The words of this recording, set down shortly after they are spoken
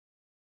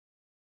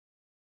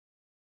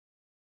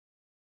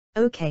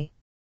Okay.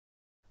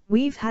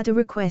 We've had a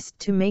request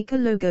to make a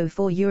logo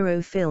for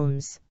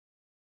Eurofilms.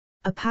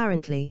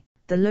 Apparently,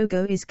 the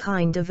logo is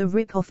kind of a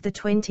rip-off the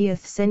 20th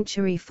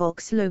Century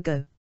Fox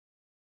logo.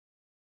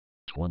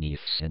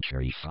 20th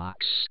Century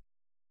Fox?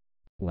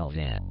 Well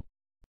then.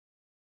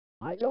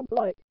 I don't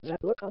like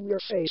that look on your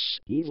face,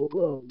 Evil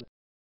Globe.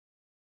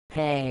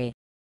 Hey,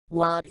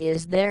 what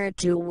is there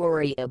to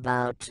worry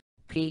about,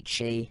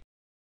 Peachy?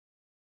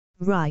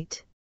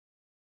 Right.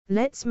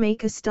 Let's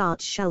make a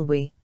start, shall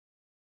we?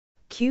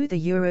 Cue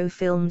the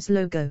Eurofilms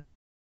logo.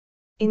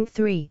 In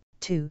 3,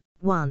 2,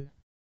 1.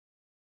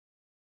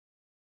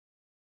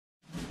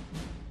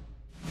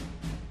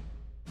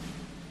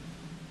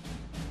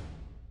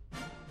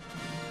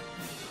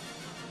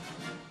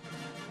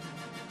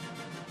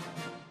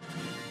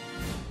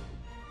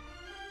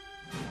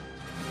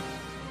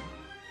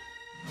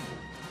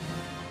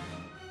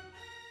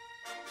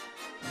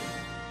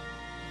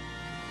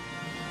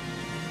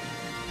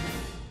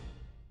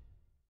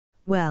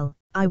 Well,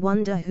 I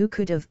wonder who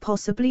could have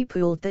possibly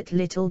pulled that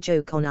little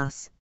joke on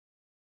us.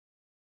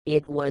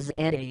 It was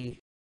Eddie.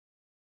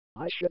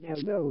 I should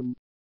have known.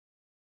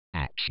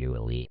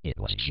 Actually, it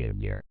was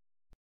Junior.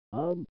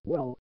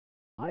 Well,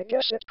 I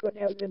guess it could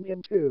have been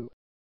him too.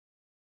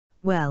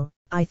 Well,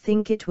 I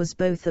think it was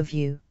both of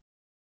you.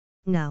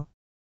 Now,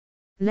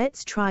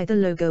 let's try the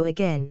logo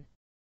again.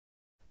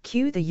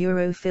 Cue the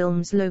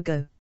Eurofilms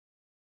logo.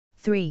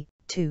 3,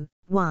 2,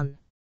 1.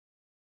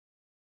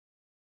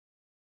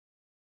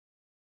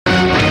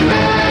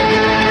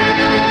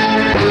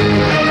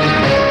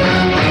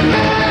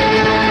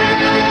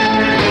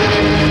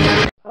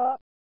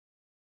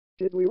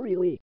 Did we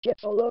really get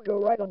the logo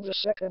right on the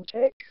second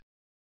take?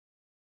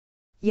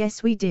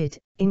 Yes, we did,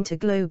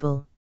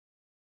 Interglobal.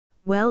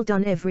 Well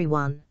done,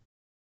 everyone.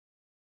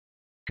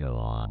 Go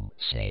on,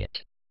 say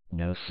it.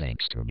 No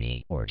thanks to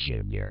me or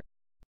Junior.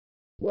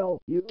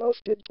 Well, you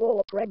both did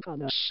pull a prank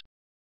on us.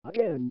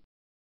 Again.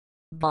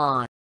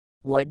 Bah.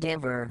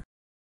 Whatever.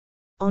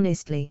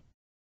 Honestly.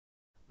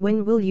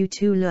 When will you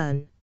two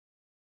learn?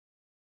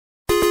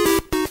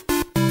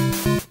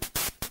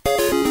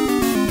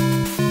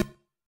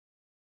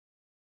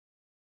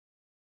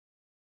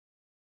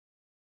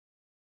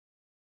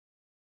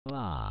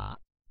 Ah,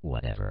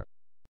 whatever.